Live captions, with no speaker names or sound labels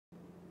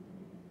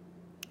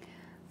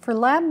For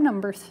lab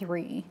number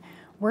 3,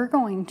 we're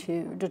going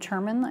to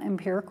determine the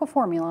empirical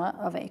formula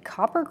of a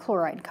copper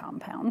chloride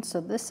compound.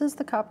 So this is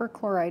the copper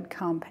chloride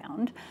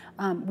compound.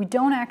 We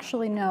don't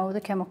actually know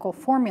the chemical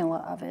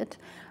formula of it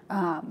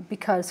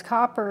because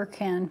copper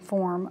can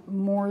form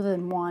more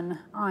than one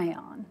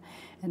ion.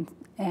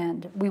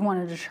 And we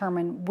want to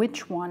determine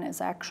which one is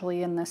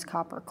actually in this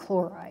copper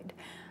chloride.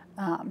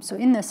 So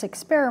in this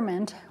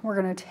experiment, we're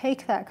going to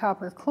take that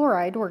copper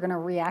chloride, we're going to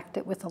react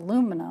it with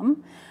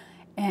aluminum,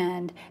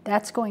 and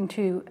that's going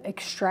to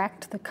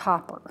extract the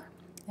copper.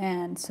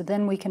 And so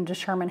then we can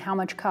determine how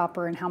much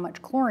copper and how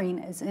much chlorine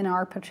is in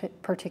our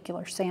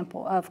particular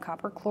sample of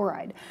copper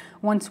chloride.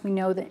 Once we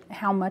know that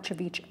how much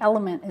of each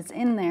element is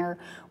in there,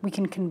 we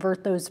can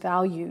convert those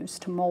values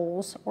to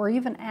moles or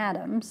even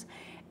atoms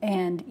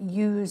and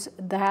use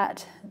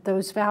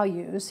those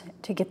values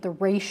to get the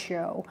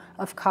ratio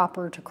of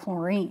copper to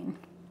chlorine,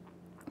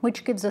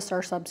 which gives us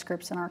our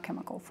subscripts in our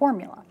chemical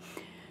formula.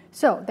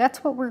 So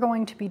that's what we're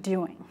going to be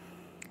doing.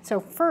 So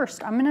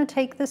first, I'm going to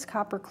take this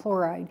copper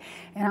chloride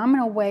and I'm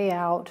going to weigh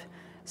out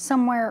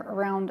somewhere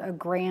around a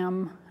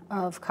gram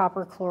of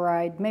copper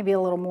chloride, maybe a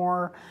little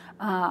more.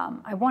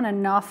 I want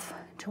enough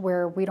to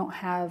where we don't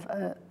have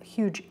a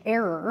huge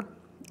error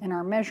in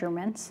our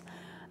measurements,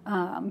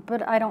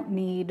 but I don't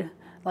need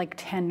like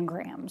 10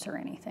 grams or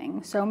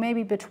anything. So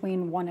maybe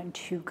between 1 and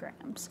 2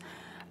 grams.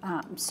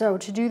 So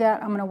to do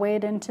that, I'm going to weigh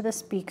it into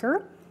this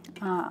beaker.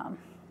 Now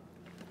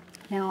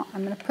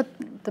I'm going to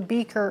put the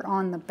beaker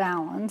on the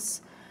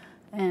balance,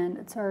 and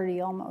it's already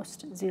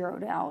almost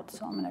zeroed out,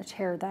 so I'm going to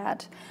tare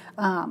that.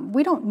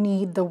 We don't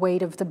need the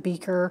weight of the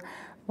beaker.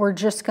 We're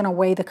just going to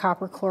weigh the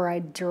copper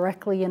chloride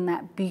directly in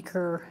that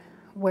beaker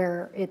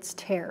where it's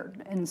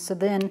tared. And so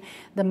then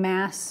the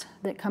mass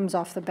that comes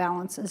off the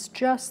balance is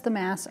just the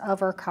mass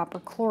of our copper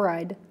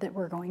chloride that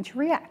we're going to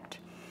react.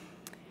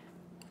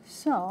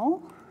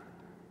 So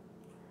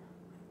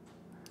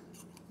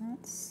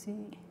let's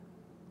see.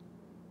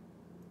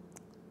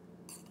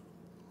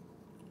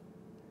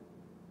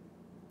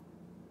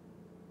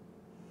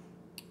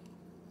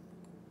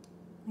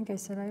 Like I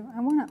said, I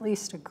want at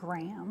least a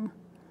gram.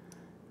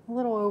 A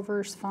little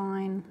over is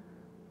fine.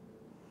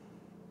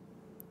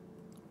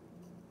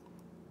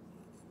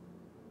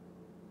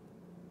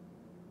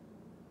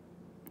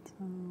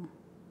 So,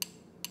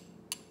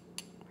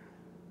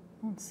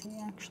 let's see,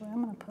 actually,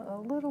 I'm going to put a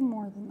little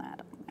more than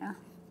that on there.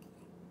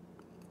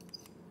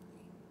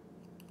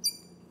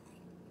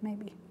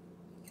 Maybe.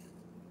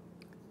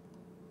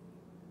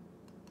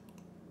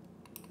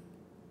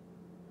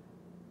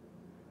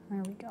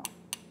 There we go.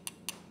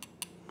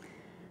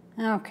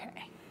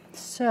 Okay,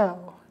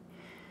 so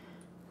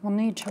we'll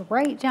need to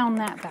write down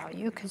that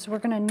value because we're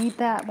going to need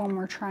that when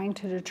we're trying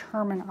to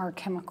determine our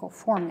chemical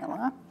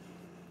formula,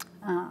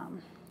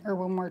 or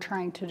when we're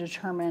trying to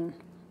determine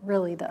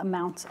really the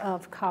amounts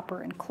of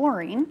copper and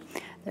chlorine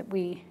that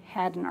we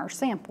had in our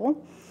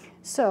sample.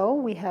 So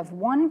we have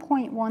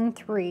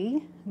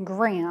 1.13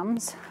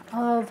 grams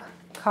of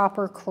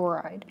copper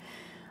chloride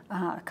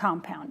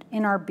compound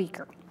in our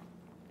beaker.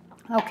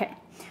 Okay.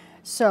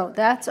 So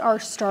that's our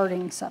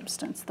starting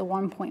substance, the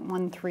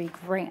 1.13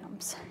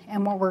 grams.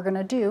 And what we're going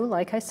to do,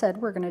 like I said,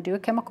 we're going to do a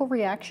chemical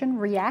reaction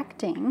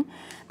reacting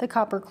the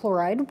copper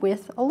chloride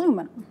with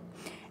aluminum.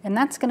 And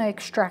that's going to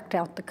extract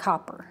out the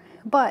copper.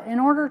 But in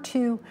order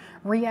to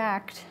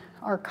react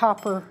our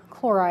copper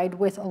chloride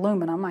with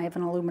aluminum, I have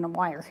an aluminum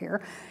wire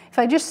here, if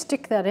I just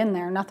stick that in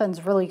there,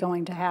 nothing's really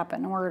going to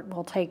happen, or it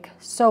will take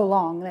so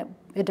long that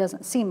it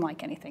doesn't seem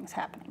like anything's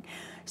happening.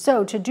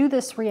 So to do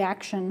this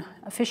reaction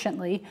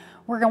efficiently,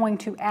 we're going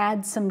to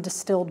add some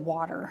distilled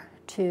water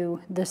to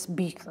this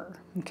beaker.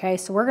 Okay,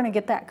 so we're going to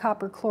get that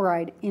copper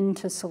chloride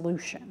into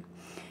solution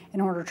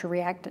in order to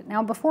react it.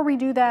 Now before we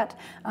do that,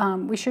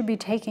 we should be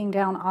taking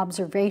down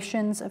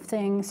observations of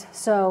things.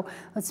 So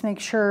let's make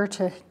sure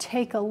to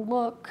take a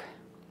look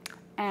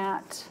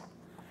at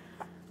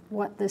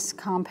what this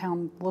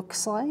compound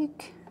looks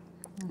like.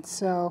 And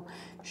so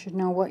you should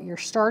know what you're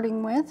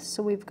starting with.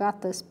 So we've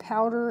got this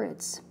powder.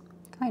 It's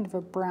kind of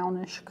a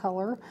brownish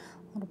color, a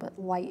little bit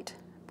light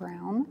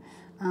brown.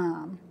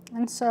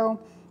 And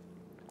so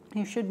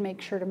you should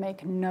make sure to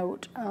make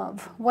note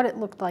of what it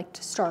looked like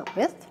to start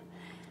with.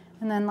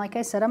 And then, like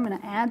I said, I'm going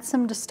to add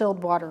some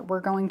distilled water. We're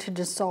going to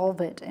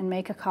dissolve it and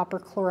make a copper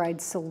chloride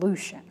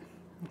solution.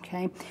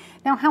 Okay.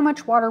 Now, how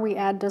much water we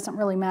add doesn't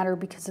really matter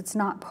because it's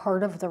not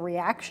part of the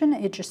reaction.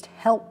 It just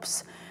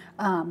helps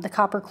the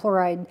copper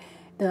chloride,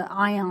 the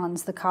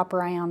ions, the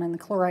copper ion and the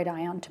chloride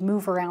ion, to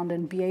move around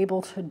and be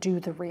able to do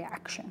the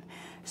reaction.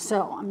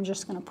 So I'm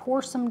just going to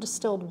pour some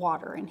distilled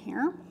water in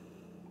here.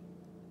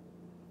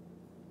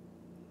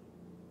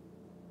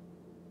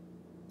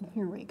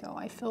 Here we go.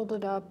 I filled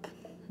it up,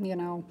 you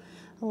know,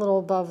 a little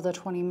above the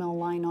 20 ml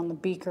line on the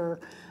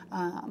beaker.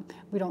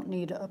 We don't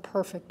need a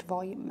perfect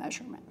volume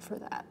measurement for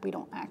that. We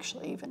don't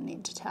actually even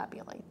need to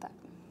tabulate that.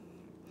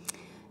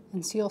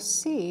 And so you'll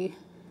see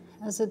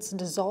as it's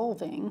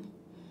dissolving,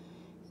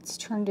 it's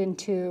turned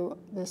into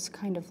this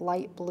kind of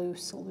light blue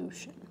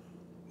solution.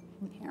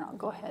 And here, I'll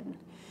go ahead and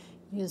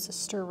use a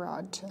stir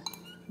rod to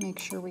make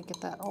sure we get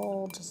that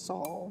all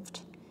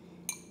dissolved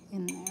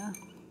in there.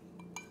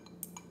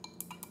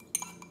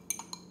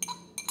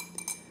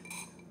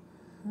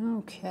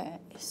 Okay,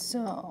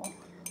 so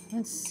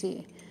let's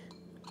see.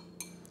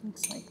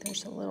 Looks like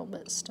there's a little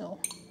bit still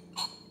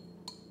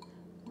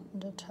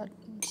wanting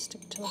to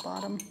stick to the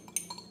bottom.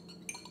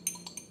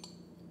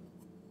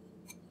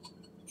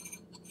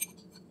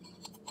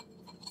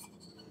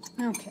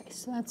 Okay,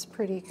 so that's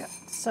pretty good.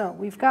 So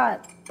we've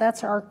got,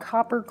 that's our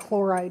copper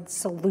chloride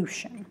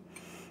solution,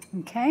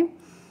 okay?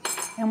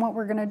 And what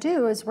we're gonna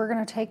do is we're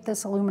gonna take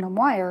this aluminum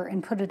wire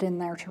and put it in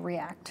there to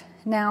react.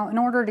 Now, in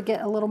order to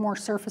get a little more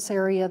surface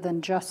area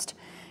than just,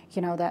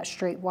 you know, that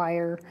straight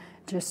wire,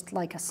 just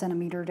like a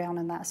centimeter down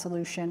in that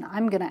solution,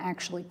 I'm gonna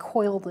actually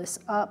coil this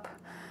up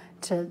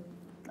to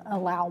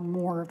allow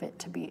more of it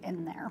to be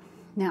in there.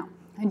 Now,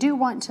 I do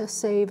want to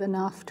save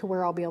enough to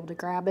where I'll be able to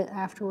grab it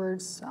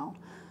afterwards, so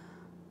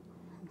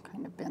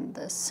kind of bend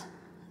this,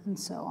 and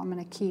so I'm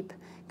going to keep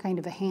kind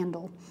of a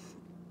handle.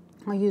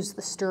 I'll use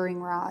the stirring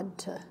rod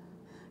to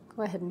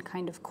go ahead and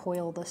kind of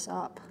coil this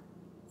up.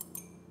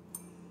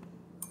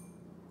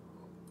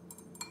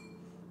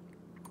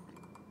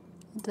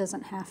 It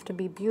doesn't have to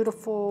be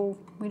beautiful.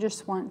 We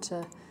just want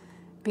to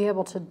be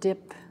able to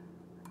dip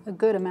a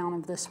good amount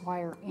of this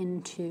wire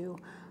into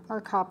our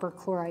copper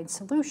chloride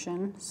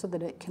solution so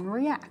that it can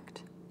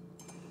react.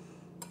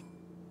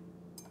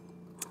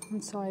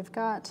 And so I've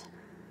got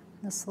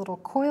this little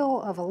coil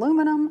of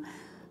aluminum.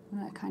 I'm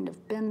going to kind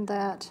of bend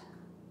that,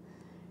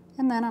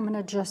 and then I'm going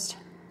to just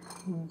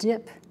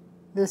dip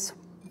this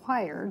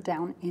wire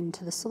down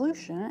into the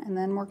solution, and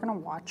then we're going to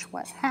watch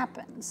what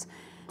happens.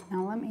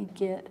 Now let me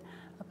get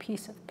a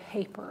piece of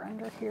paper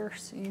under here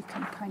so you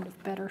can kind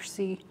of better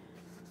see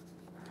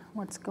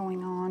what's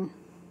going on.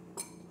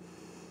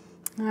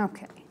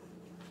 Okay,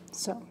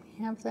 so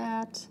you have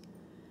that.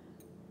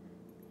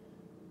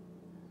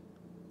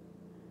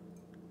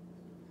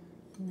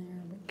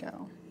 There we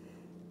go.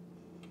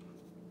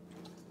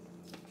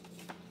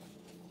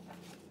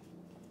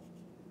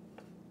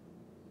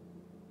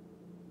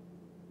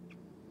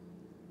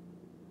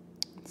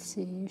 Let's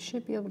see, you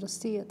should be able to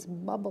see it's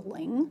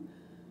bubbling.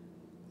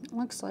 It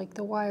looks like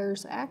the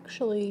wire's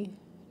actually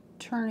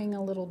turning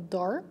a little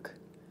dark.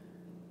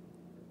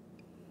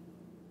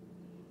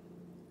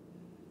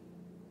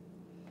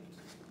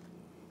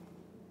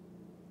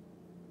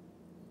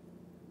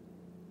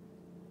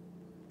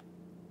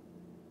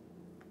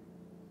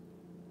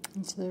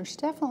 And so there's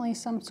definitely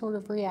some sort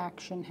of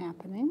reaction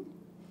happening.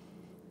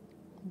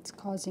 It's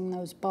causing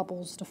those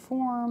bubbles to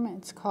form.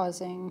 It's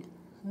causing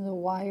the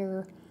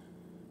wire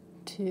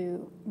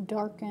to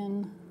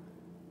darken.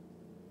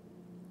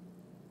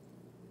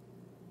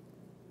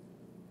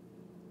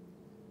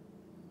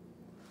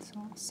 So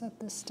I'll set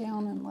this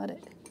down and let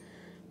it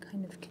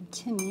kind of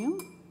continue.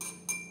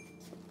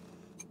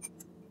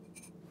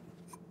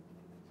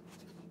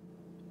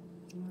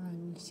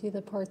 And you see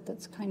the part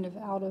that's kind of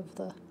out of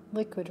the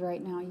liquid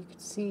right now. You can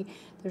see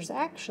there's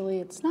actually,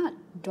 it's not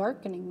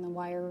darkening the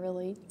wire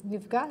really.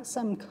 You've got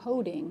some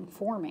coating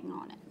forming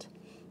on it.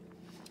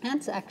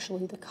 That's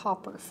actually the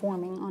copper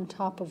forming on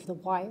top of the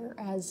wire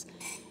as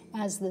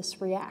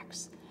this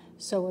reacts.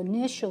 So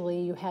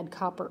initially you had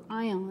copper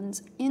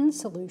ions in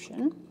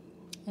solution,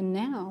 and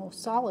now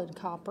solid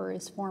copper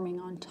is forming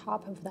on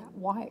top of that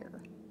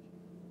wire.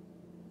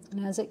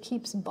 And as it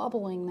keeps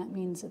bubbling, that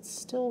means it's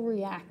still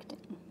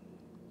reacting.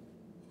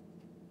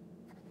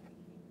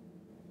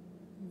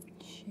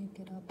 Shake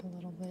it up a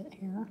little bit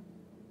here.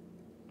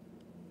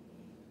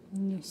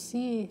 And you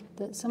see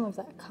that some of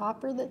that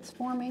copper that's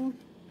forming,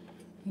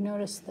 you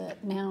notice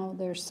that now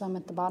there's some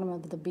at the bottom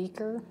of the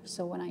beaker.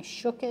 So when I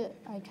shook it,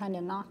 I kind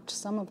of knocked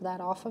some of that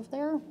off of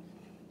there.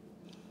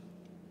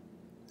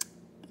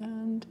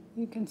 And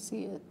you can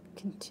see it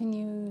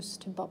continues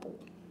to bubble.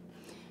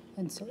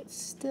 And so it's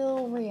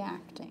still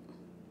reacting.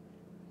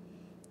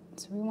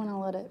 So we want to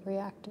let it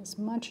react as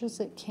much as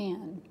it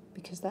can,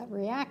 because that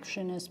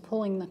reaction is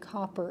pulling the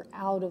copper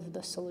out of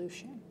the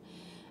solution.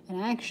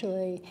 And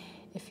actually,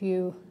 if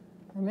you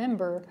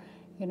remember,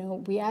 you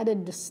know, we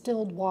added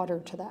distilled water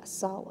to that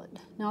solid.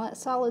 Now that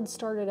solid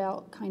started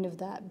out kind of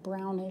that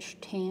brownish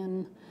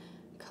tan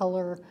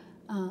color,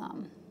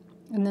 and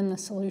then the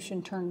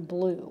solution turned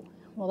blue.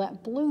 Well,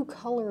 that blue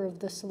color of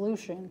the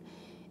solution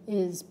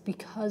is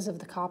because of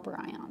the copper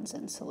ions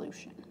in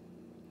solution.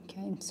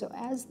 Okay, so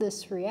as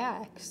this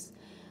reacts,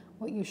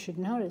 what you should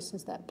notice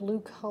is that blue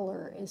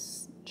color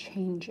is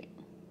changing.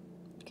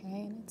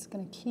 Okay, and it's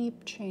going to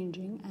keep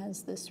changing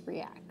as this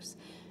reacts.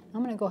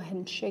 I'm going to go ahead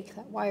and shake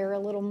that wire a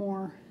little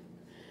more,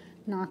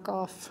 knock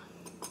off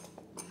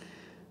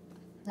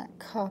that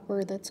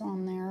copper that's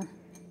on there.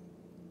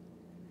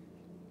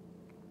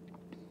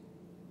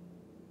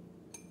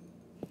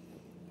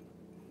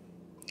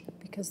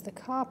 Because the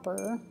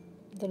copper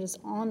that is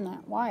on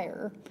that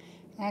wire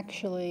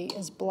actually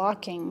is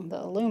blocking the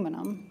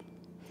aluminum,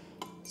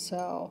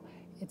 so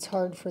it's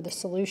hard for the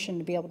solution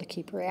to be able to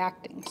keep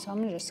reacting. So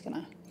I'm just going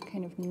to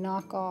kind of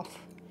knock off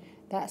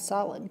that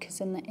solid,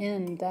 because in the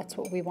end, that's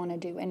what we want to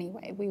do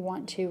anyway. We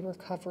want to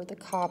recover the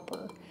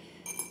copper,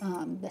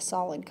 the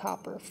solid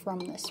copper from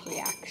this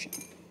reaction.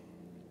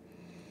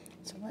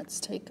 So let's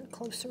take a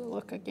closer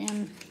look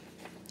again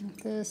at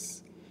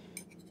this.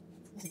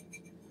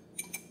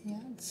 Yeah,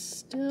 it's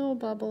still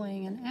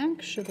bubbling, and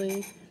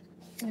actually,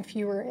 if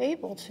you were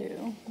able to,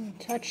 you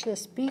touch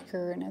this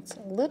beaker and it's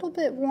a little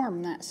bit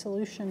warm. That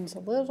solution's a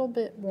little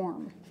bit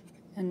warm.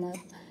 And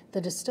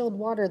the distilled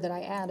water that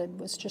I added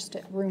was just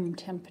at room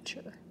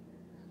temperature.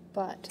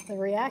 But the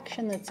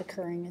reaction that's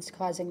occurring is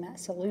causing that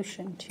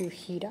solution to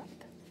heat up.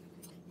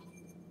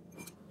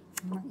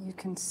 And what you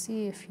can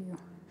see if you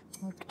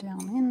look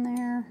down in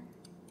there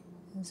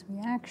is we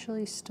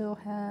actually still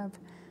have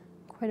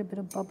quite a bit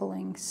of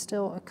bubbling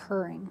still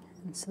occurring.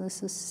 And so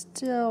this is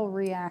still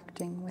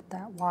reacting with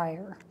that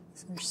wire.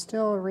 So there's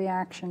still a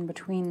reaction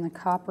between the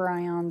copper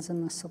ions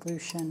in the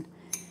solution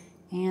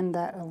and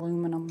that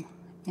aluminum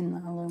in the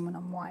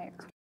aluminum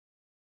wire.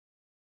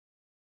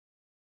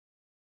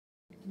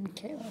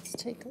 Okay, let's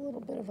take a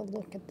little bit of a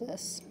look at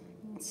this.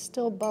 It's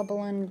still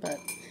bubbling, but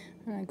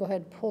I'm going to go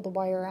ahead and pull the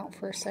wire out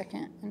for a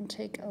second and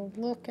take a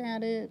look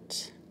at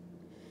it.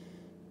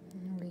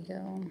 There we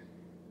go.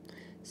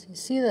 So you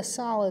see the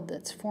solid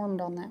that's formed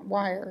on that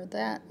wire,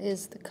 that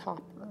is the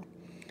copper.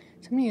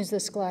 So I'm going to use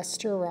this glass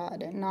stir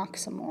rod and knock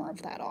some more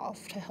of that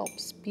off to help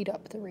speed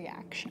up the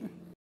reaction.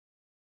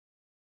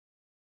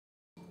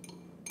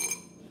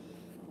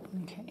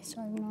 Okay,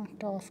 so I've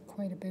knocked off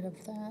quite a bit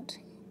of that.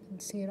 You can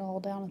see it all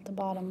down at the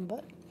bottom,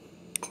 but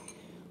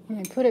when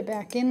I put it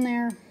back in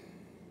there,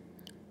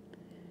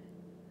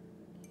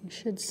 you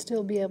should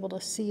still be able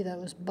to see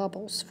those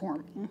bubbles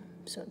forming.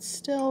 So it's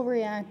still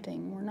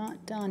reacting. We're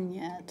not done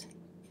yet.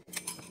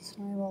 So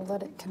I will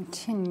let it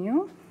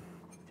continue.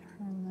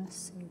 Turn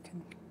this so you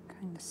can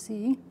kind of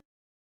see.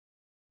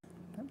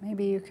 But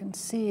maybe you can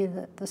see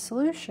that the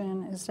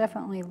solution is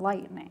definitely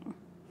lightening.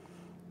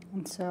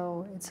 And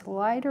so it's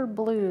lighter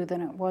blue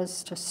than it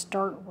was to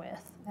start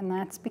with. And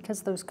that's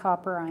because those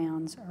copper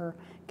ions are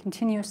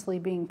continuously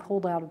being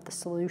pulled out of the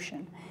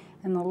solution.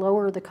 And the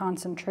lower the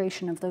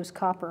concentration of those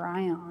copper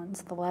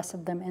ions, the less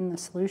of them in the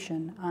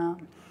solution,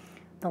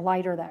 the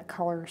lighter that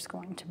color is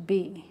going to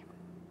be.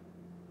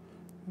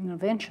 And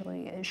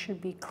eventually it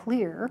should be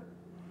clear,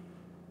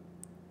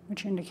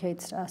 which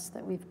indicates to us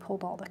that we've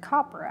pulled all the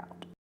copper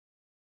out.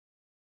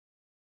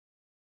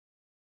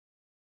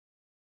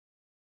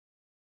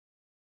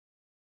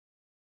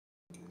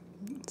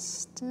 It's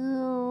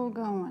still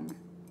going.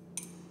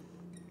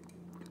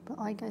 But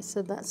like I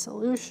said, that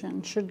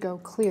solution should go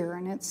clear,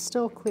 and it's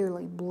still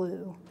clearly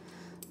blue.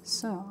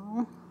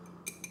 So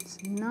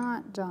it's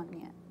not done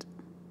yet.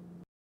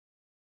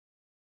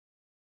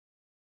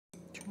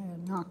 Try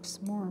to knock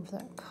some more of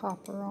that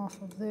copper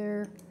off of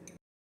there.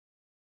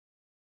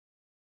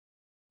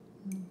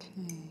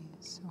 Okay,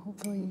 so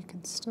hopefully you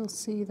can still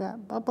see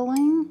that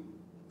bubbling.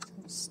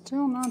 It's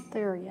still not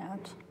there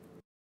yet.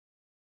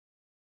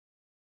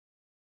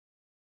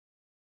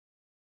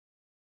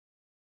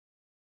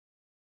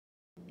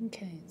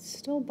 Okay, it's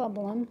still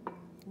bubbling.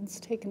 Let's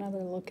take another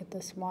look at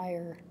this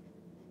wire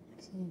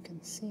so you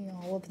can see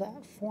all of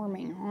that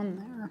forming on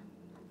there.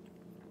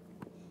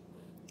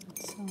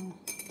 So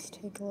let's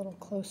take a little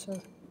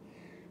closer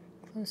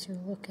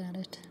look at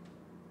it.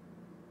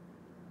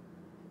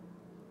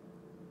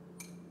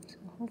 So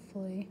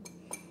hopefully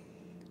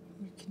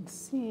you can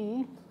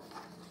see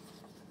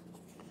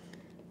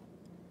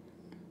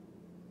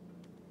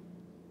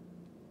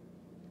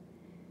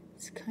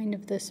it's kind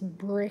of this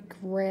brick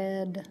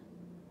red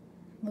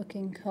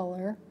looking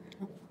color.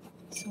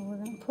 So we're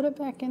going to put it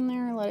back in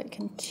there, let it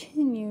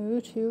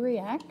continue to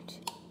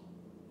react.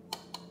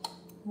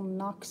 We'll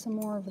knock some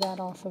more of that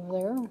off of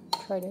there,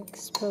 try to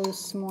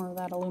expose some more of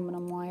that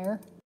aluminum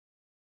wire.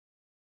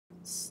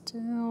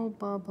 Still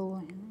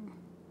bubbling.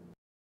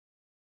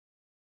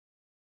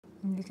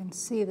 And you can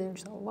see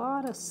there's a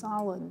lot of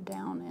solid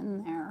down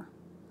in there.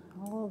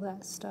 All of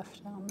that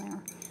stuff down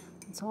there.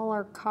 It's all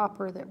our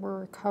copper that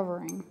we're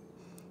recovering.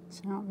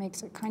 So now it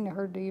makes it kind of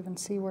hard to even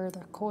see where the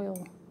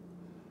coil,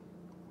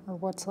 or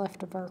what's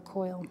left of our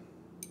coil,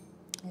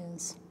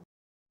 is.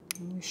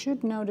 And you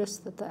should notice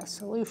that that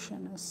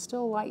solution is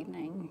still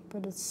lightening,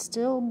 but it's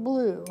still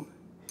blue.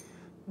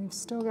 We've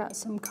still got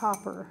some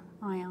copper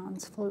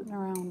ions floating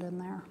around in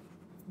there.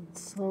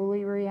 It's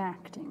slowly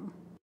reacting.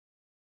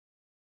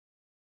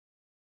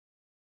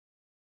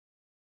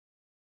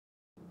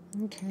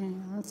 Okay,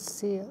 let's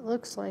see. It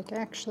looks like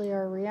actually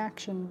our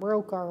reaction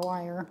broke our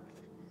wire.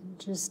 It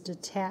just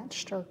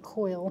detached our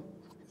coil.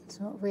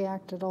 So it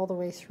reacted all the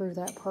way through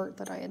that part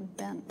that I had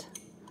bent.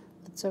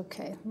 It's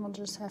okay. We'll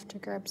just have to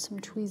grab some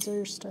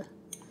tweezers to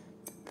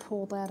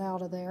pull that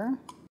out of there.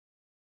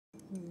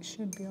 You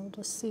should be able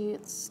to see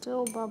it's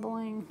still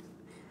bubbling.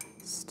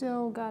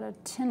 Still got a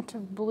tint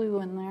of blue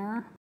in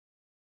there.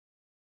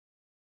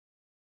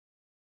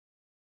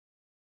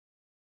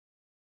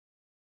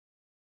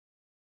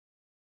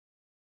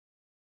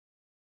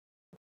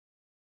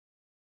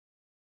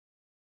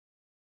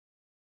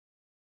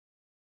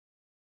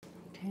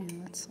 Okay,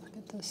 let's look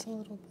at this a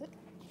little bit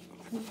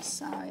to the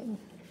side.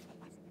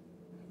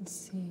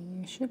 Let's see,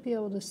 you should be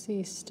able to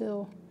see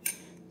still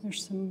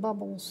there's some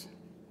bubbles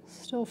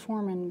still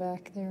forming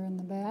back there in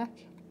the back.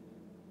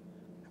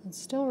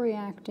 It's still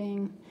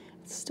reacting.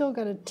 It's still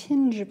got a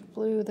tinge of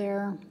blue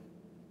there.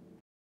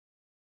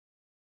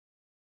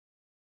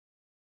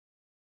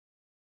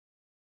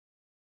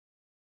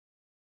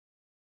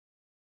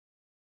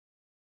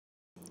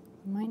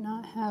 We might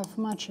not have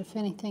much, if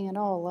anything at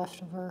all,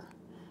 left of our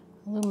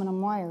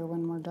aluminum wire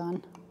when we're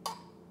done.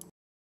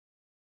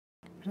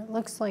 But it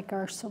looks like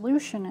our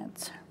solution,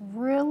 it's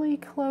really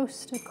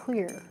close to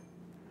clear.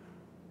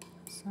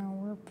 So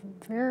we're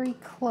very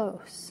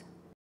close.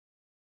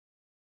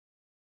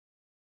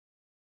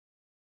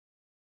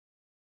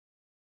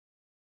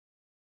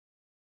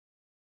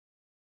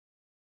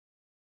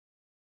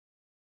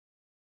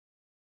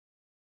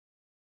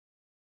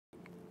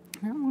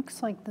 And it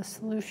looks like the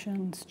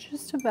solution's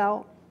just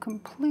about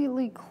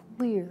completely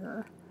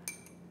clear.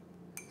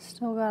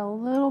 Still got a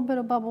little bit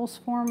of bubbles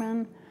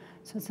forming.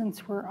 So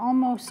since we're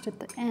almost at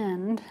the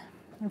end,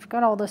 I've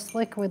got all this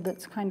liquid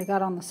that's kind of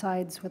got on the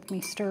sides with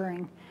me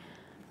stirring.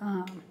 So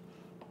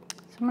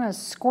I'm going to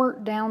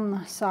squirt down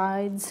the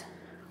sides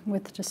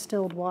with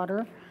distilled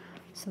water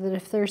so that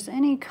if there's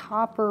any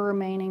copper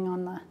remaining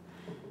on the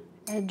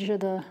edge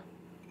of the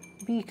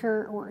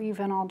beaker, or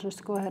even I'll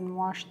just go ahead and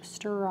wash the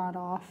stir rod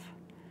off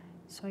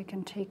so I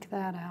can take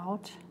that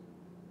out.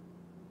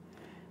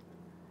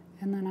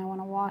 And then I want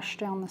to wash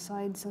down the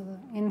sides of the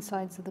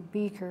insides of the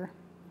beaker.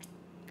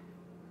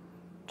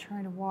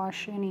 Try to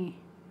wash any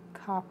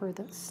copper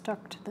that's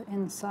stuck to the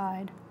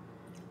inside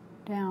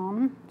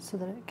down so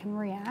that it can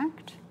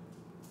react.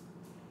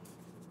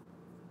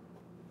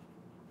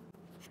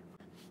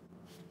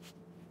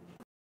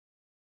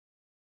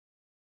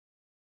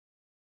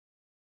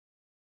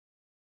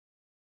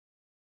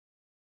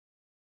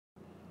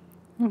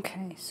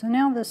 Okay, so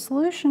now the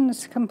solution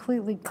is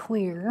completely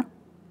clear.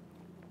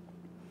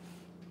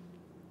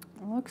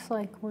 It looks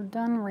like we're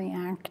done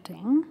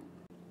reacting.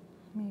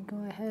 Let me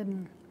go ahead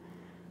and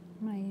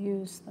I'm going to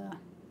use the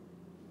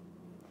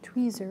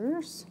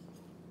tweezers.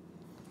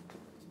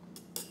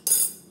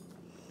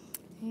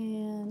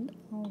 And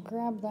I'll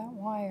grab that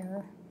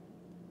wire.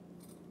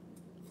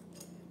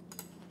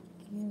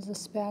 Use a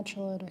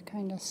spatula to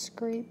kind of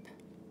scrape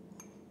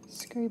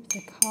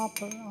the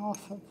copper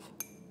off of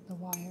the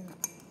wire.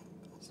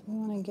 So we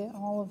want to get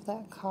all of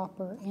that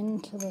copper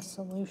into the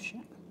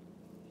solution,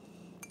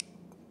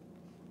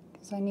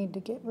 because I need to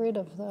get rid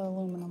of the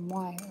aluminum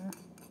wire.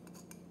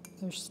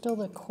 There's still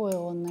the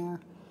coil in there,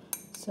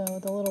 so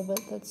the little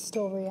bit that's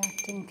still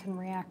reacting can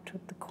react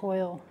with the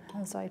coil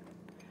as I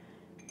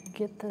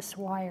get this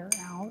wire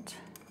out.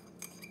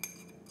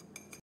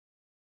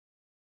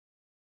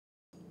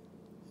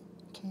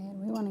 Okay,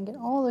 and we want to get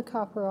all the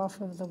copper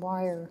off of the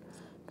wire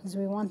because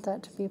we want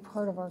that to be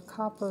part of our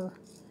copper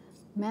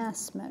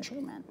mass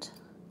measurement.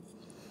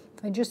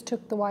 If I just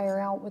took the wire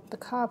out with the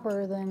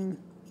copper, then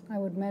I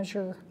would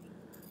measure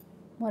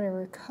what I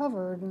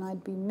recovered and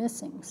I'd be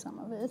missing some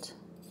of it.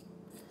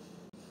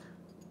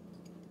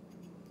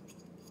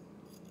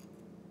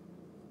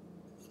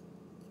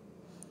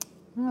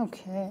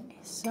 Okay,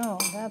 so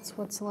that's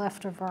what's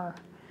left of our,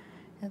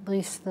 at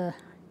least the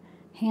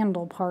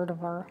handle part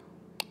of our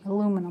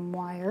aluminum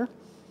wire.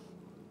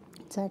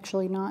 It's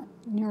actually not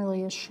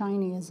nearly as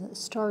shiny as it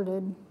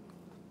started.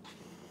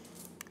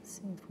 Let's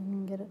see if we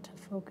can get it to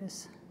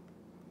focus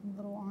a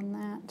little on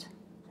that.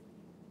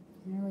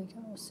 There we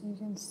go. So you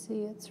can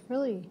see it's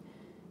really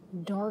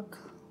dark,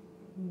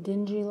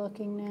 dingy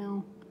looking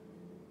now.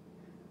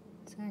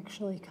 It's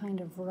actually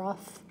kind of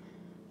rough.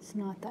 It's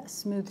not that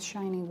smooth,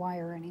 shiny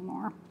wire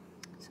anymore.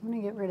 So I'm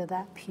going to get rid of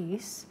that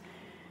piece.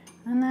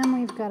 And then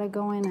we've got to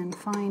go in and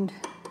find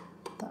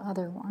the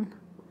other one,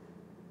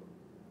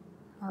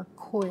 our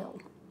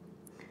coil.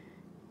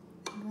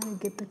 I've got to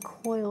get the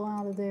coil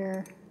out of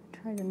there,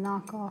 try to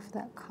knock off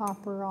that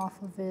copper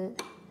off of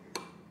it.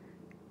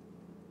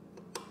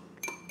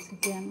 So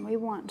again, we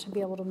want to be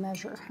able to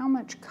measure how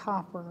much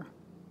copper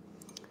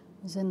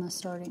is in the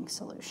starting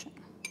solution.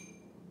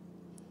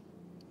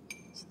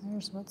 So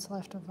there's what's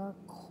left of our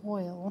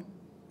coil.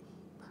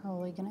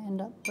 Probably going to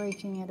end up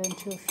breaking it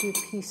into a few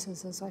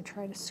pieces as I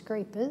try to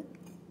scrape it.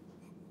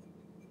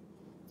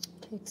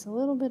 Takes a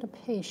little bit of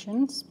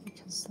patience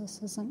because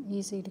this isn't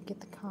easy to get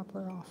the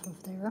copper off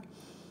of there.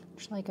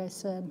 Which, like I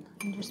said,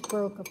 I just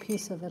broke a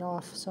piece of it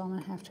off, so I'm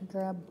going to have to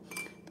grab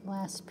the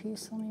last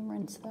piece. Let me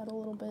rinse that a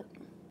little bit.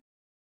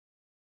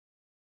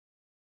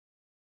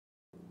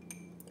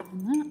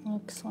 And that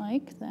looks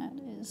like that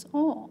is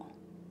all.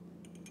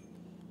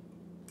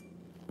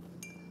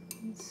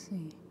 Let's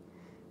see.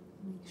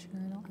 Make sure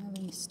I don't have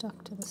any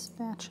stuck to the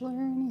spatula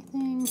or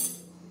anything.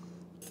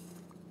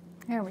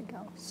 There we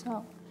go.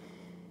 So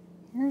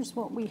here's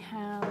what we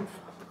have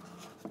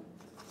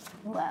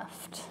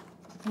left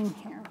in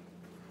here.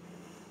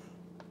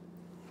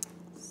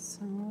 So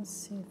let's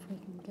see if we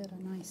can get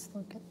a nice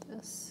look at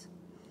this.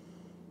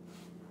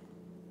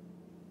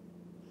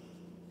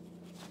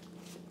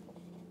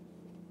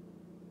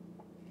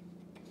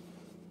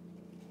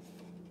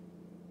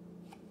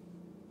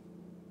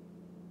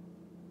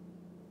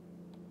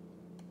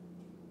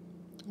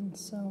 And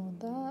so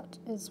that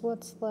is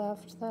what's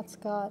left. That's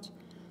got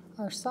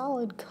our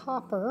solid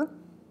copper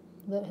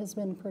that has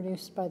been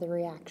produced by the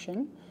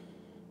reaction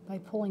by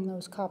pulling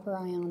those copper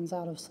ions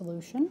out of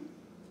solution.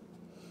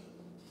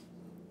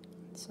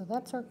 So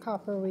that's our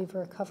copper we've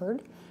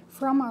recovered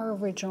from our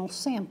original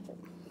sample.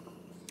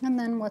 And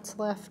then what's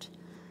left,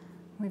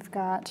 we've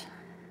got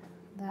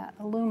that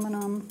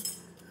aluminum,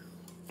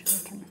 which we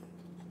can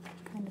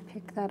kind of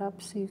pick that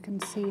up so you can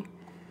see.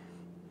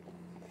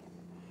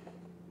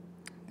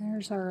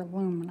 There's our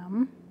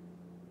aluminum.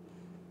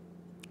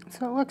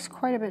 So it looks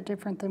quite a bit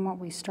different than what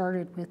we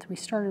started with. We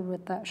started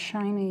with that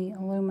shiny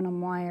aluminum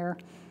wire,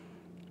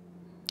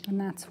 and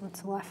that's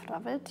what's left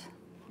of it.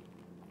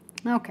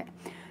 Okay,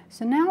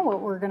 so now what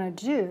we're going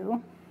to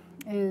do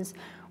is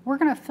we're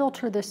going to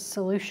filter this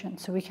solution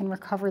so we can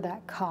recover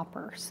that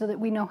copper so that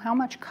we know how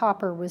much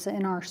copper was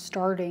in our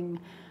starting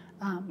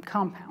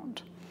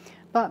compound.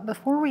 But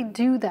before we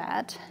do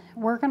that,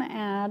 we're going to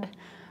add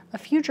a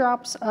few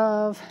drops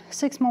of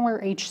 6 molar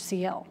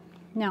HCl.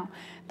 Now,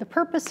 the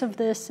purpose of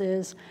this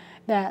is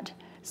that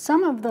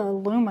some of the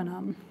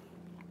aluminum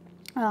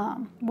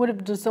would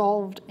have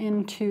dissolved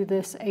into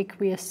this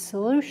aqueous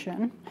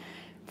solution,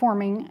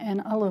 forming an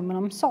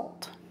aluminum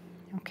salt.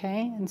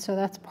 Okay, and so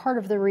that's part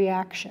of the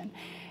reaction.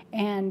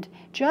 And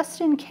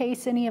just in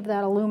case any of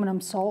that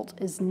aluminum salt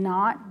is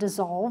not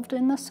dissolved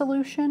in the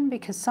solution,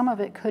 because some of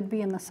it could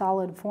be in the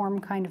solid form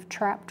kind of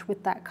trapped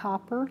with that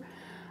copper,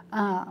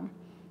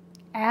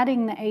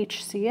 adding the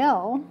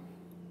HCl,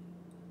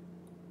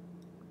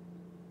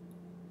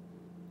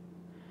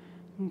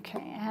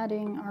 okay,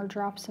 adding our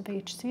drops of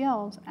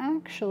HCl is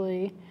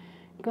actually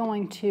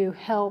going to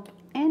help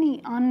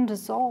any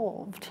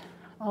undissolved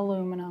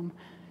aluminum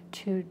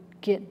to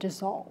get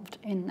dissolved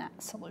in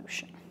that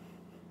solution.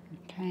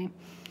 Okay,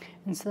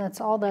 and so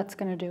that's all that's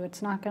going to do.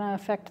 It's not going to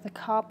affect the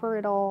copper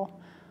at all.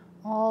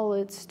 All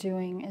it's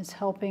doing is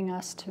helping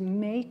us to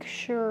make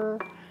sure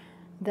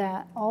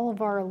that all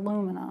of our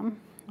aluminum,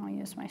 I'll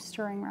use my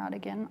stirring rod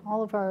again,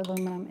 all of our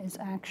aluminum is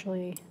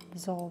actually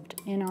dissolved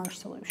in our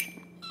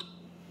solution.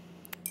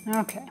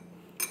 Okay,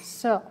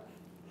 so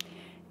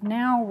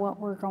now what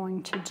we're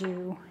going to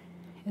do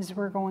is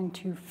we're going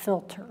to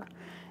filter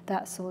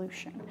that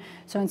solution.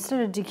 So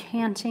instead of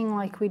decanting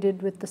like we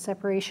did with the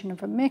separation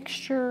of a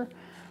mixture,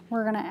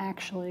 we're going to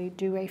actually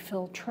do a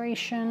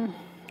filtration.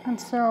 And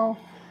so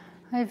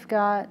I've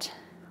got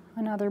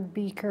another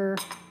beaker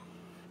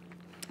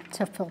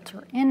to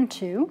filter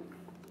into.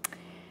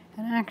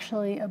 And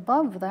actually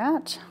above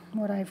that,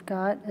 what I've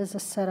got is a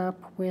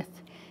setup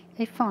with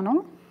a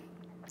funnel.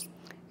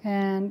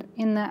 And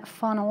in that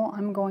funnel,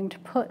 I'm going to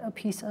put a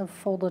piece of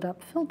folded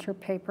up filter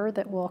paper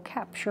that will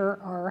capture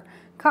our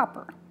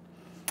copper.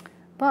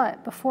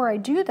 But before I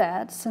do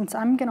that, since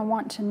I'm going to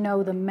want to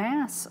know the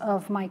mass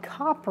of my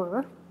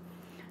copper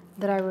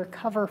that I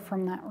recover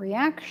from that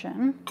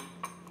reaction,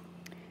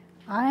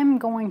 I'm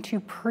going to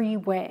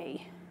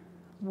pre-weigh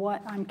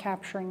what I'm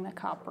capturing the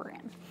copper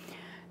in.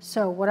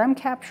 So what I'm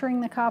capturing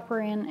the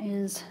copper in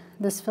is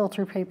this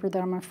filter paper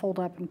that I'm going to fold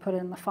up and put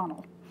in the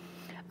funnel.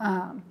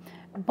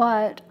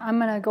 But I'm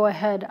going to go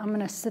ahead, I'm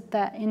going to sit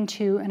that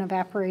into an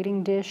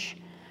evaporating dish,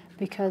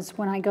 because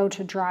when I go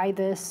to dry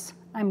this,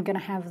 I'm going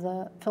to have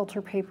the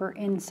filter paper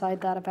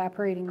inside that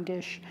evaporating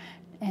dish,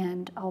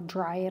 and I'll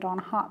dry it on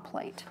a hot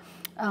plate.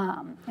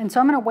 And so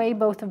I'm going to weigh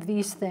both of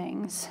these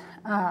things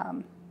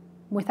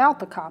without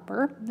the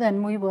copper.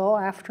 Then we will,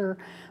 after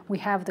we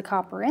have the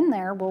copper in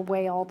there, we'll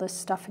weigh all this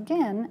stuff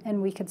again, and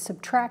we could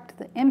subtract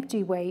the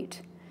empty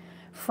weight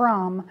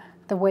from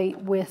the weight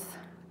with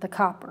the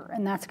copper,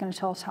 and that's going to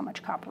tell us how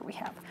much copper we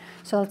have.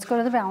 So let's go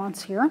to the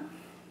balance here.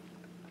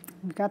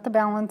 We've got the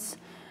balance.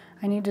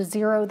 I need to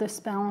zero this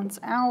balance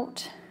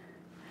out,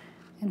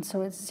 and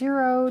so it's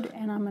zeroed,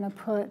 and I'm going to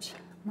put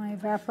my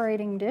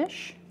evaporating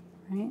dish,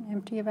 right,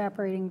 empty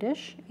evaporating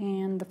dish,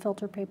 and the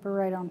filter paper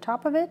right on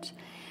top of it.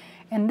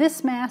 And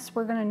this mass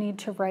we're going to need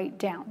to write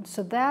down.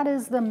 So that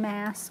is the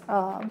mass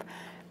of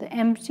the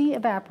empty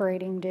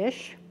evaporating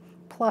dish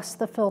plus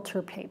the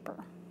filter paper.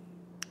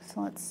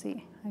 So let's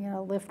see. I got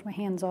to lift my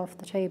hands off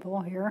the table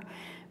here.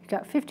 We've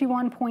got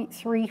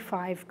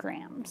 51.35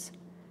 grams.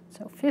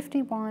 So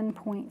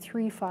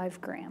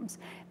 51.35 grams.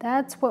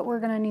 That's what we're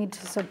going to need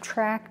to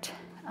subtract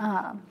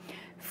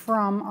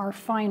from our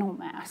final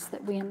mass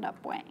that we end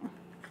up weighing.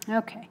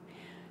 Okay,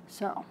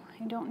 so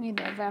I don't need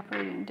the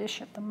evaporating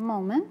dish at the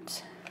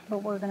moment,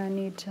 but we're going to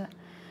need to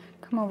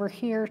come over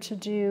here to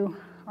do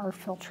our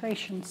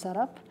filtration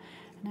setup.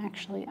 And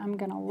actually, I'm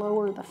going to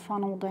lower the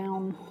funnel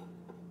down.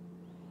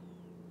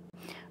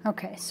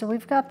 Okay, so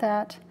we've got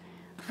that,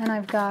 and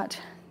I've got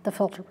the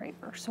filter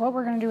paper. So what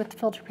we're going to do with the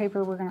filter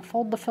paper, we're going to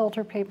fold the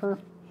filter paper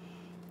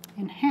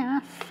in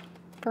half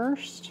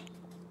first,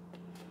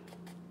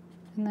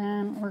 and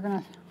then we're going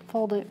to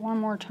fold it one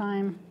more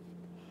time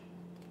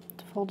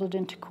to fold it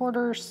into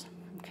quarters.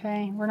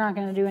 Okay, we're not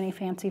going to do any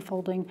fancy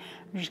folding.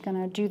 We're just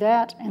going to do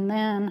that, and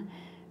then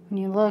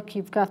when you look,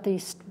 you've got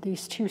these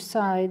two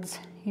sides.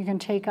 You can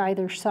take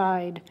either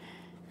side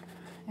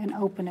and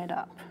open it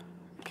up.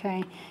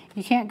 Okay,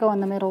 you can't go in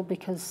the middle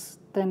because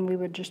then we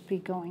would just be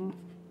going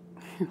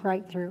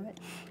right through it.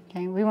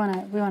 Okay, we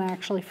want to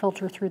actually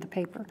filter through the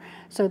paper.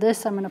 So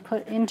this I'm going to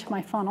put into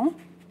my funnel.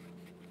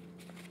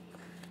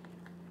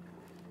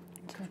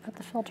 So I put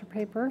the filter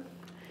paper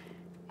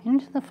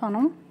into the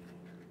funnel,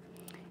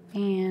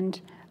 and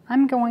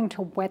I'm going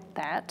to wet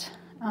that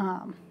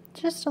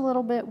just a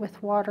little bit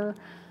with water.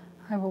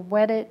 I will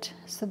wet it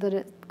so that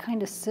it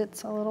kind of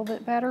sits a little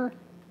bit better,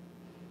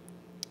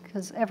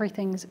 because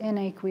everything's in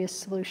aqueous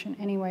solution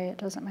anyway. It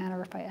doesn't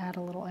matter if I add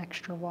a little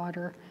extra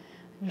water.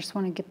 I just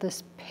want to get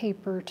this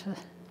paper to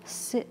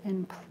sit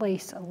in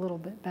place a little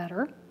bit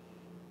better.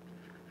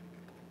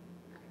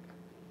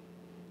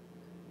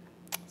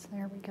 So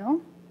there we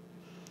go.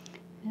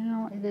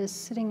 Now it is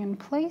sitting in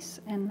place,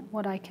 and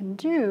what I can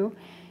do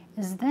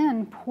is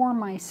then pour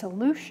my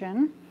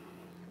solution,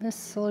 this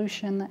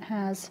solution that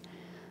has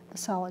the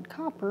solid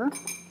copper,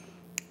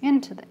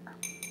 into there.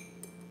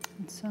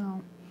 And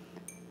so,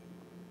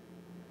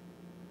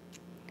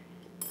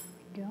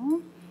 there we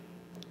go.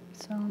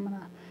 So I'm going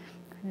to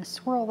kind of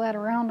swirl that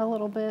around a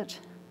little bit,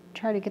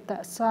 try to get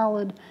that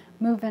solid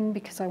moving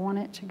because I want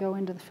it to go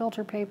into the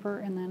filter paper,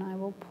 and then I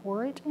will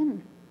pour it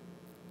in.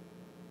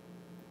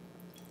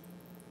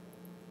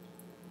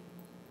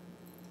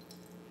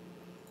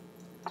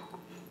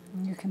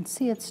 And you can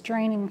see it's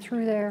draining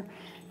through there.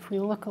 If we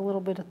look a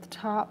little bit at the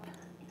top,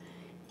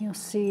 you'll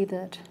see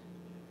that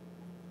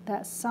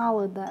that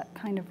solid, that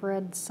kind of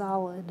red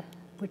solid,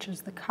 which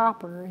is the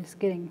copper, is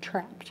getting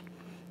trapped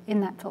in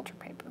that filter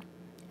paper.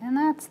 And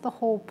that's the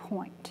whole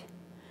point.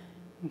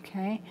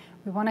 Okay,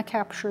 we want to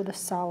capture the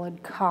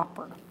solid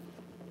copper.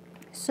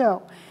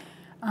 So,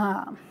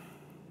 if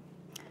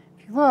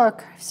you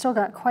look, I've still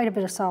got quite a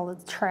bit of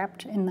solid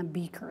trapped in the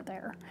beaker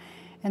there.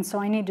 And so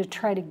I need to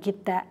try to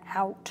get that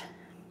out.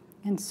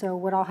 And so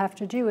what I'll have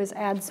to do is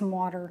add some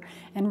water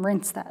and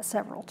rinse that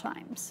several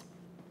times.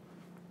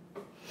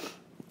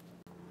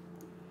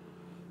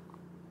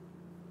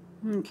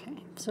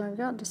 Okay, so I've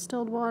got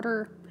distilled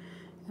water,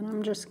 and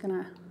I'm just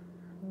going to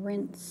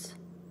rinse.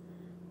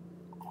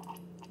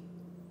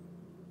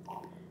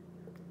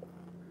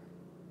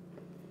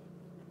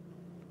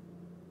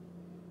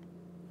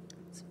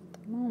 So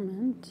at the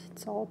moment,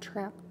 it's all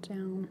trapped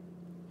down.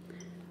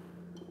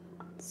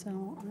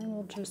 So I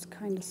will just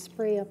kind of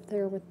spray up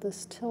there with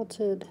this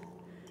tilted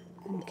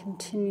and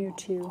continue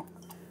to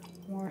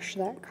wash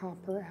that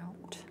copper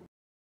out.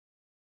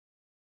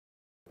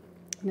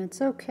 And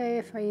it's okay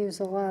if I use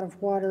a lot of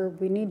water.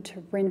 We need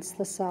to rinse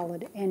the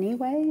solid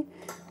anyway,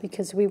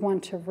 because we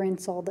want to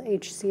rinse all the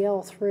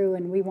HCl through,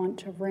 and we want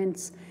to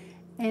rinse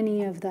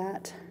any of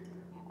that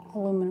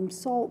aluminum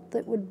salt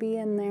that would be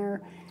in there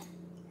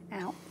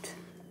out.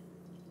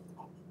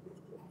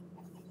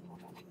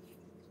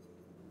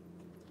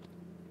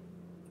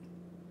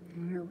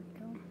 There we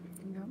go.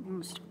 I got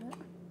most of it.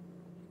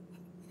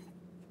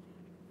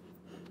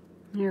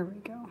 There we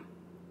go.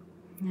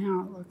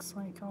 Now it looks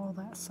like all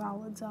that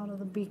solid's out of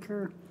the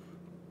beaker.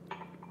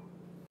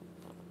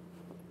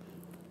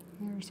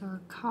 There's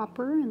our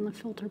copper in the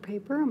filter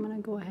paper. I'm going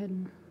to go ahead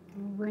and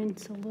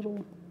rinse a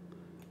little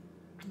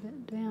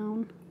bit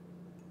down.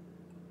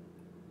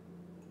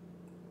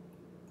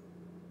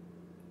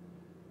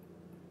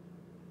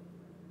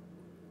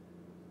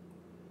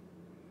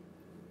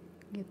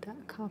 Get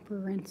that copper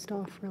rinsed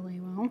off really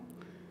well.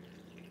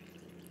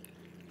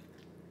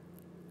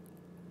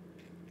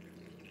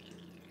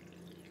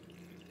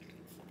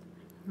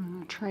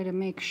 Try to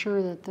make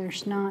sure that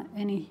there's not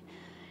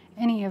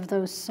any of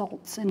those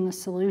salts in the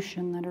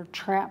solution that are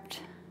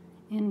trapped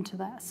into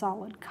that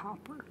solid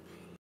copper.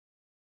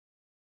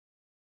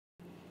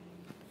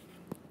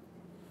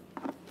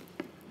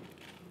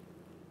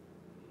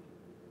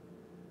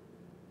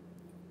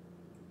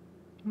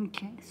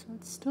 Okay, so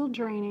it's still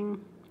draining.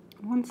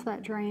 Once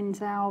that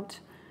drains out,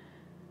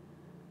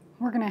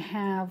 we're going to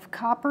have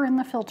copper in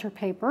the filter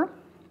paper,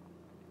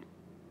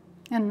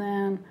 and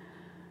then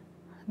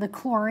the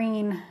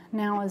chlorine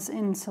now is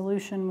in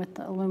solution with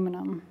the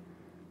aluminum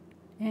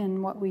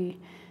in what we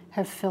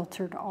have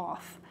filtered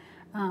off.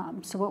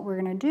 So what we're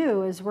going to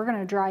do is we're going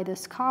to dry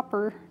this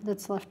copper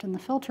that's left in the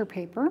filter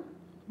paper.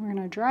 We're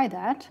going to dry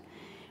that,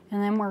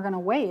 and then we're going to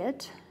weigh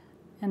it,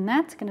 and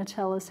that's going to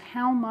tell us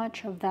how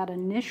much of that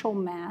initial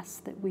mass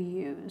that we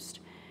used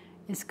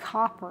is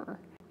copper,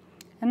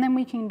 and then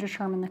we can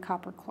determine the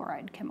copper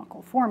chloride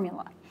chemical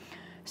formula.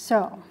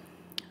 So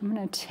I'm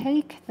going to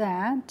take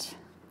that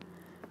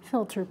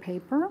filter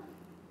paper,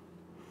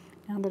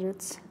 now that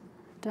it's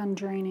done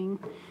draining,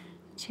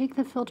 take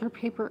the filter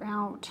paper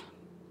out,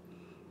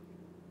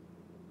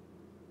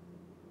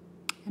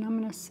 and I'm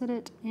going to sit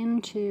it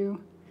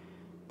into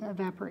the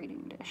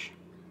evaporating dish.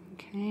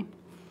 Okay,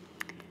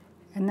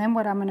 and then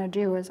what I'm going to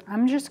do is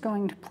I'm just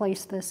going to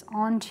place this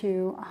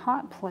onto a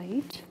hot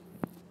plate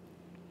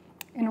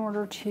in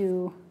order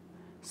to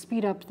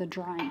speed up the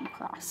drying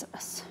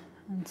process.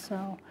 And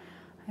so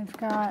I've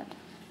got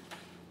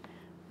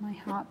my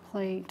hot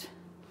plate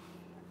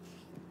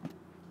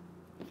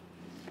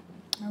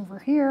over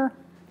here,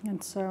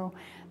 and so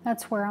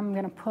that's where I'm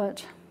going to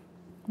put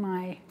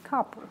my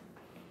copper.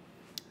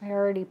 I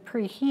already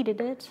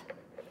preheated it,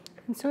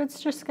 and so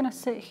it's just going to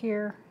sit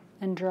here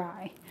and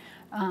dry.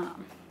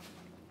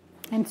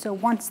 And so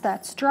once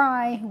that's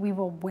dry, we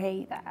will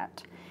weigh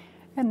that,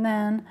 and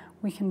then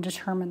we can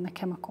determine the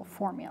chemical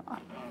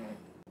formula.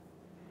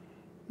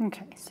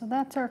 Okay, so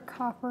that's our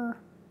copper,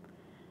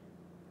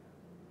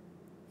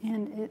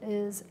 and it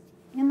is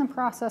in the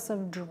process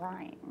of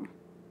drying.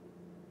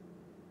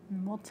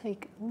 And we'll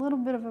take a little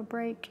bit of a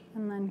break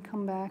and then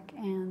come back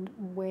and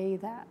weigh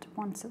that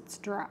once it's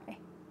dry.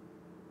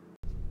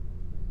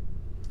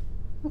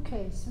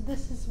 Okay, so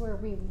this is where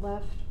we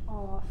left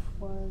off,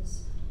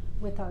 was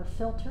with our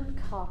filtered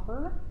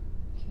copper,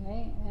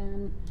 okay,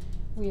 and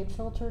we had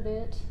filtered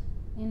it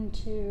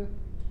into,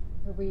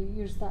 or we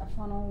used that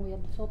funnel, we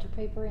had the filter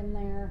paper in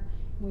there,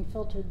 and we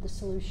filtered the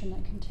solution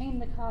that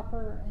contained the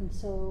copper, and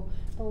so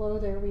below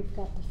there we've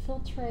got the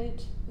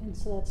filtrate, and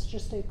so that's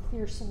just a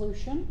clear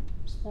solution,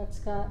 so that's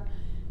got,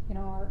 you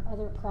know, our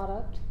other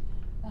product,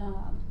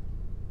 and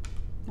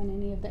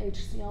any of the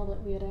HCl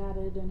that we had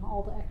added and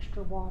all the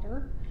extra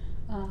water.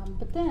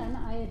 But then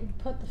I had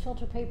put the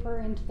filter paper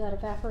into that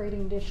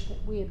evaporating dish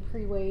that we had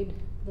pre-weighed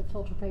the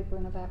filter paper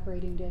and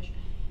evaporating dish.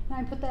 And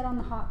I put that on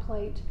the hot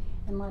plate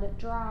and let it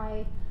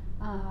dry.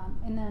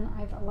 And then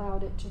I've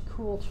allowed it to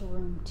cool to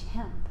room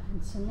temp.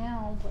 And so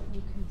now what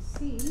you can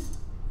see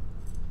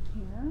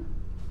here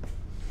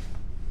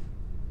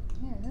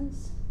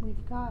is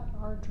we've got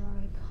our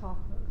dry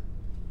copper.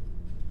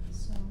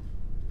 So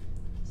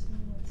see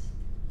this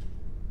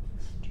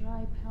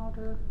dry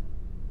powder.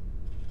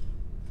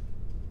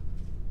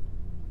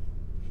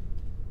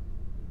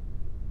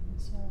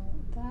 So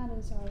that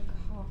is our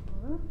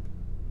copper.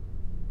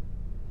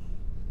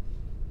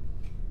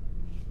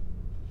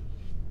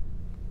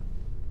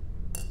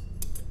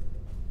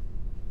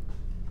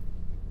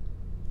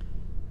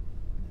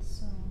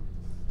 So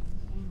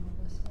angle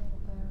this a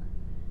little better.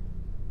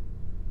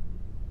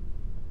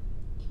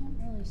 Can't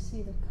really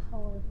see the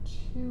color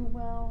too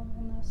well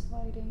in this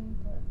lighting,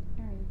 but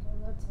there you go,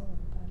 that's a little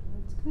better.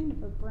 It's kind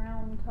of a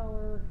brown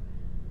color.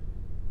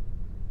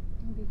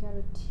 Maybe got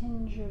a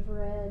tinge of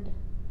red.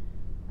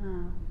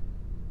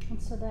 And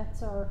so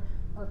that's our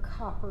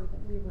copper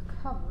that we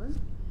recovered,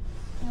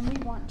 and we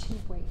want to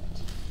weigh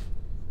it.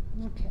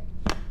 Okay,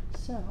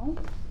 so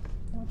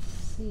let's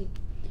see.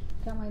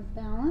 Got my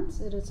balance,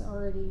 it is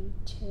already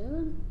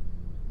tiered,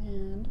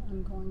 and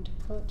I'm going to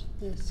put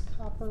this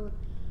copper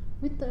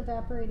with the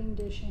evaporating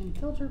dish and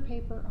filter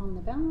paper on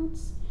the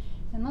balance,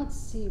 and let's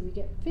see, we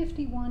get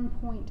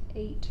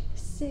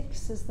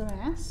 51.86 is the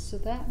mass, so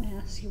that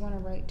mass you want to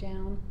write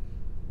down.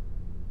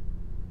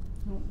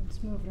 Oh,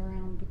 let's move it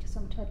around because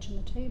I'm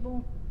touching the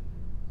table.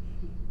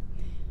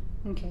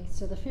 Okay,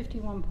 so the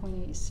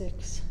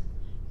 51.86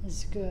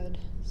 is good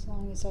as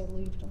long as I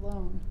leave it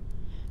alone.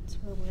 That's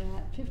where we're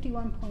at,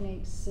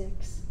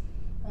 51.86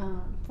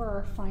 for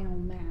our final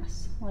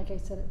mass. Like I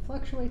said, it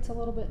fluctuates a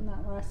little bit in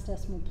that last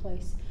decimal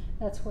place.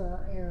 That's where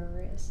our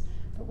error is.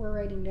 But we're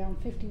writing down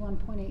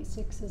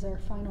 51.86 as our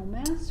final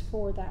mass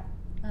for that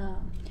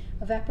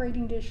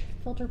evaporating dish,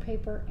 filter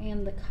paper,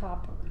 and the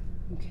copper,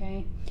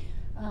 okay?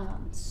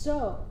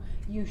 So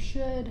you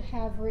should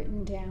have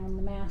written down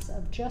the mass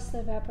of just the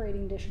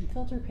evaporating dish and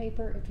filter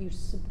paper. If you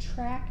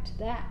subtract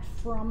that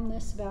from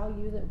this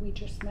value that we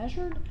just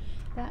measured,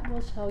 that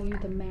will tell you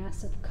the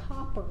mass of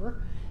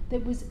copper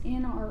that was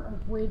in our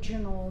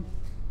original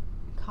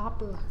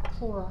copper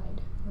chloride.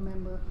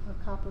 Remember, our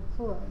copper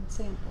chloride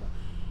sample.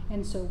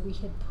 And so we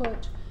had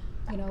put,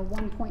 you know,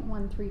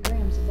 1.13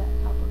 grams of that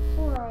copper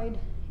chloride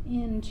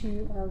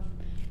into our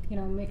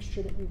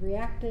mixture that we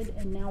reacted,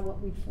 and now what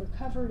we've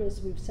recovered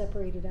is we've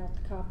separated out the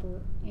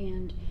copper,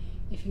 and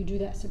if you do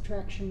that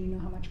subtraction, you know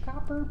how much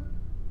copper.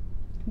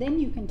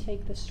 Then you can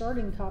take the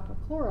starting copper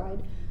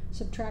chloride,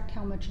 subtract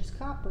how much is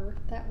copper,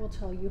 that will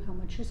tell you how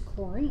much is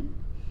chlorine.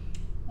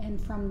 And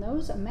from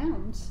those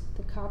amounts,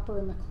 the copper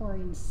and the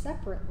chlorine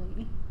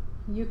separately,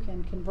 you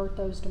can convert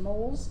those to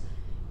moles.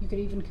 You could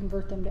even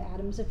convert them to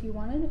atoms if you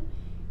wanted.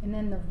 And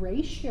then the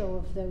ratio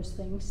of those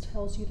things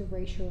tells you the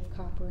ratio of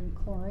copper and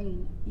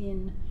chlorine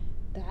in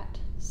that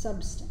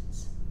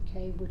substance,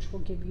 okay, which will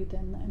give you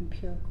then the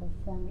empirical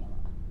formula.